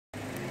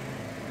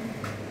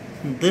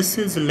This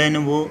is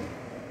Lenovo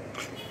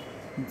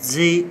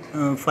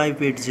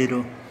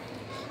G580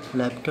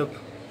 laptop.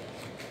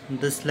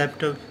 This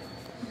laptop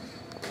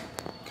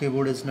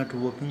keyboard is not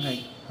working.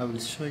 I will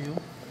show you.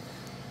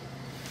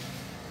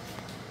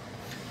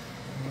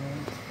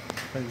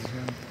 For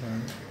example,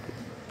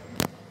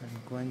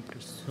 I'm going to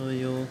show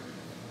you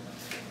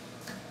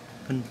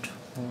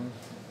control.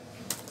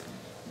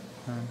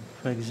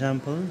 For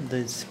example,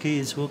 this key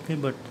is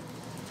working, but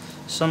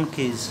some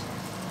keys,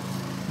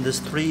 this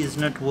 3 is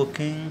not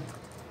working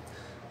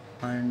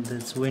and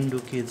this window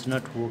key is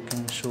not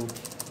working. So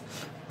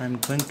I'm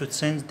going to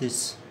change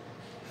this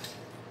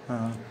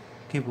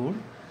keyboard.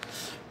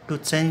 To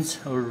change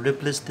or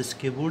replace this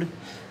keyboard,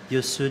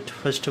 you should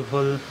first of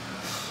all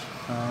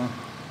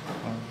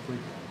wait,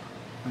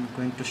 I'm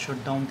going to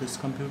shut down this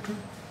computer.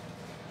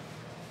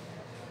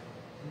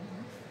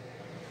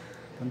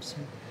 One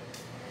second.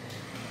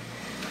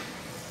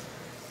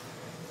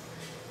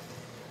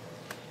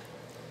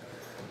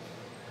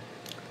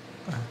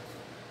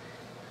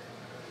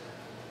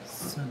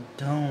 Shut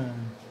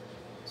down.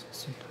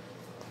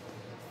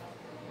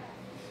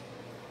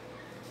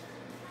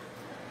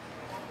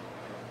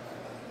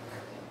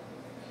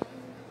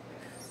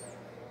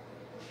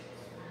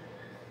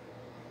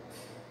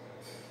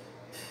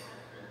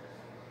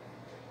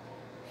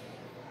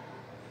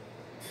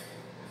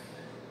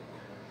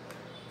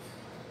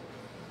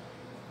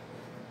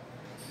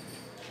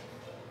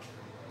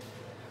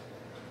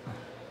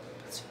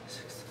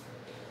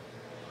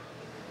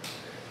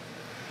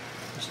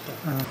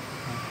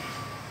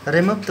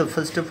 Remove the,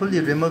 first of all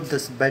you remove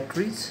this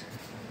batteries,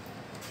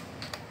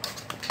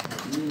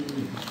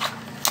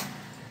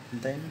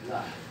 then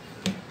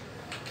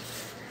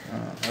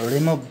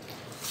remove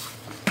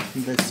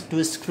this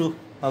 2 screw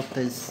of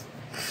this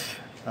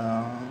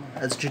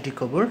HDD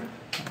cover.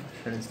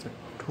 That is the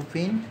 2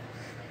 pin,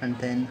 and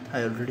then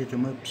I already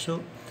removed.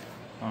 So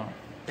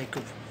take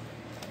off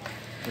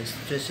this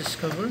chassis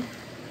cover,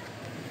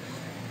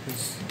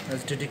 this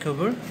HDD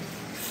cover.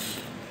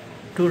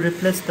 To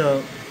replace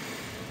the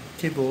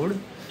keyboard,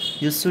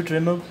 you should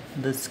remove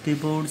this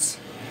keyboard's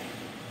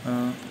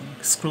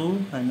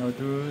screw, and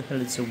other here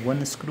is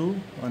one screw,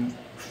 on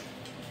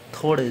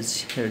third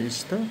is here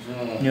is the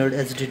near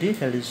HDD,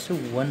 here is the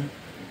one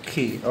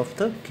key of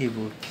the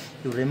keyboard.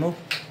 You remove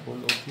all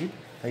of it.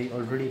 I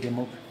already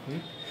removed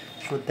it.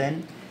 So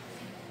then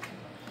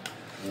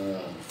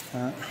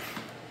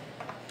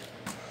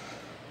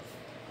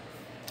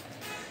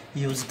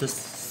use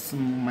this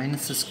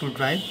minus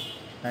screwdriver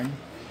and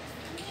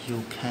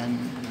you can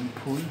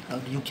pull,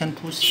 or you can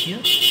push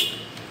here.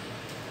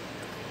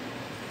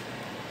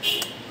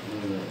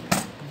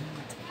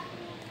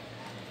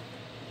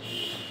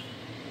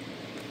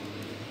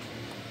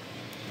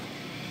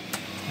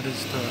 That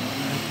is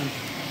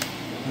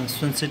the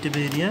sensitive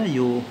area.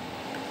 You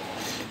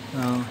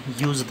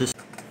use this.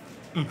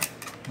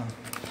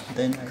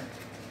 Then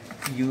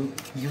you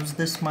use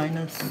this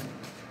minus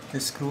the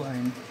screw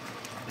and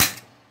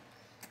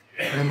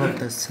remove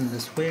this in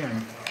this way,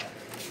 and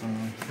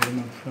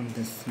remove from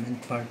this main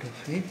part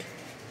of it.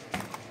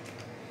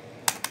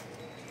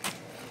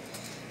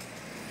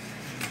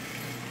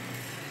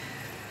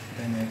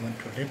 Then I want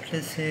to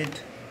replace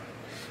it.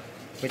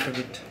 Wait a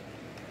bit.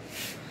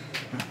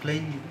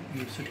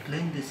 You should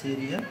clean this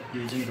area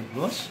using the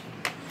brush.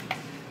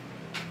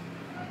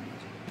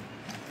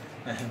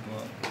 I have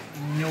a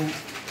new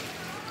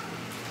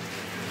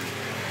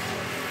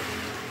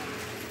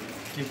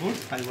keyboard.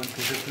 I want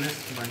to replace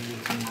by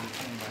using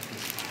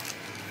this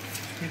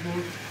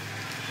keyboard.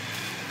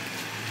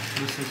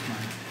 This is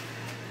my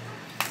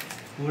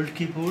old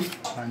keyboard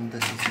and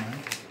this is my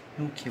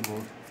new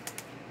keyboard.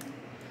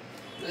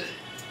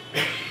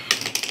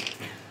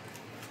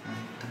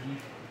 And then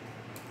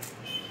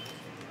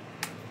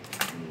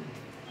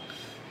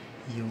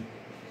you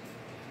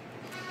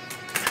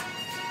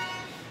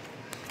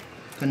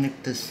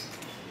connect this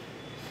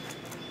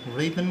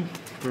ribbon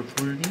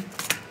properly.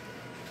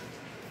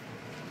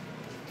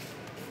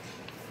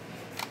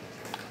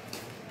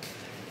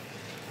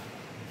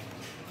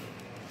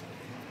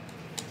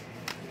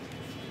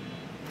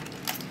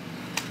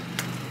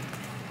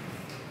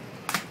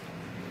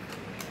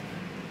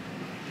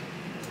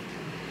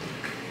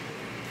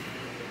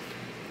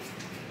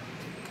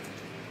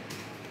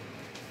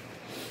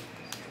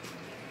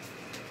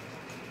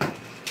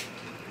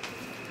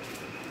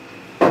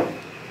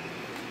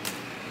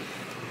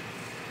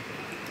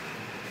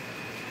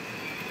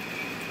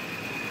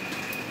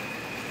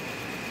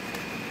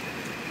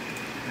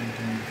 And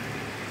then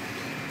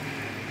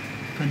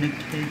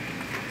connect it,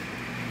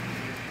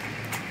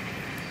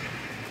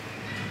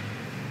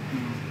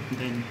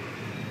 then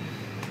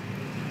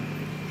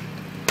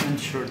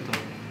ensure the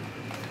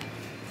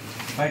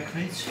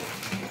batteries.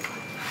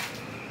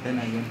 Then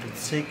I want to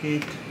check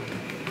it, is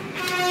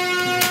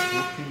it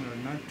working or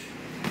not.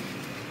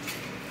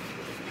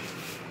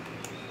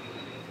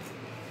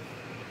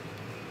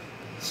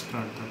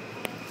 Start the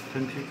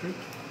computer.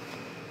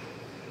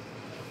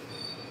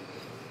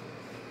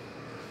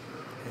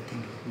 I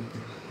think it will be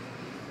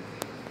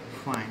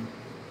fine.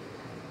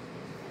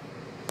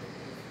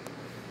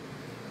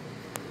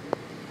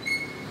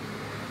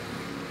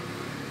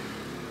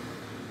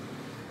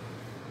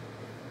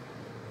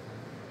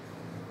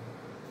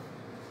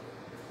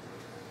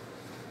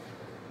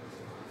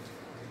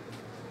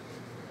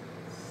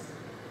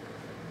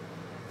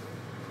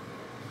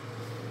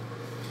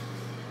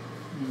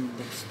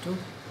 desktop.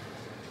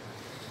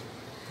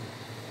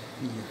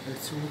 Yeah,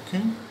 it's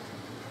working.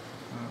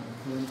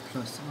 Hold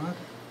plus R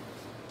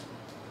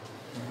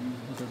and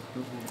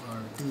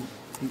WORD.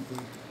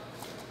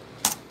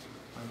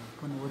 I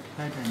open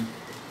WordPad and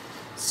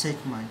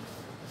set my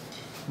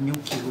new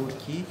keyboard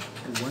key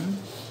to 1,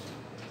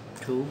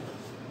 2,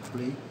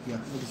 3. Yeah,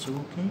 it is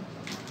working.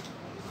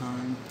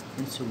 And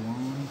it's 1,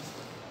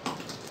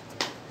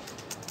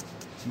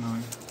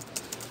 9.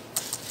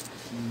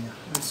 Yeah,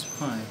 it's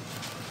fine.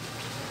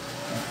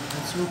 Yeah,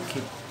 it's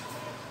okay.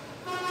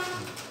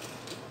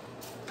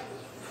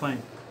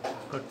 Fine.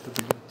 Cut the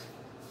video.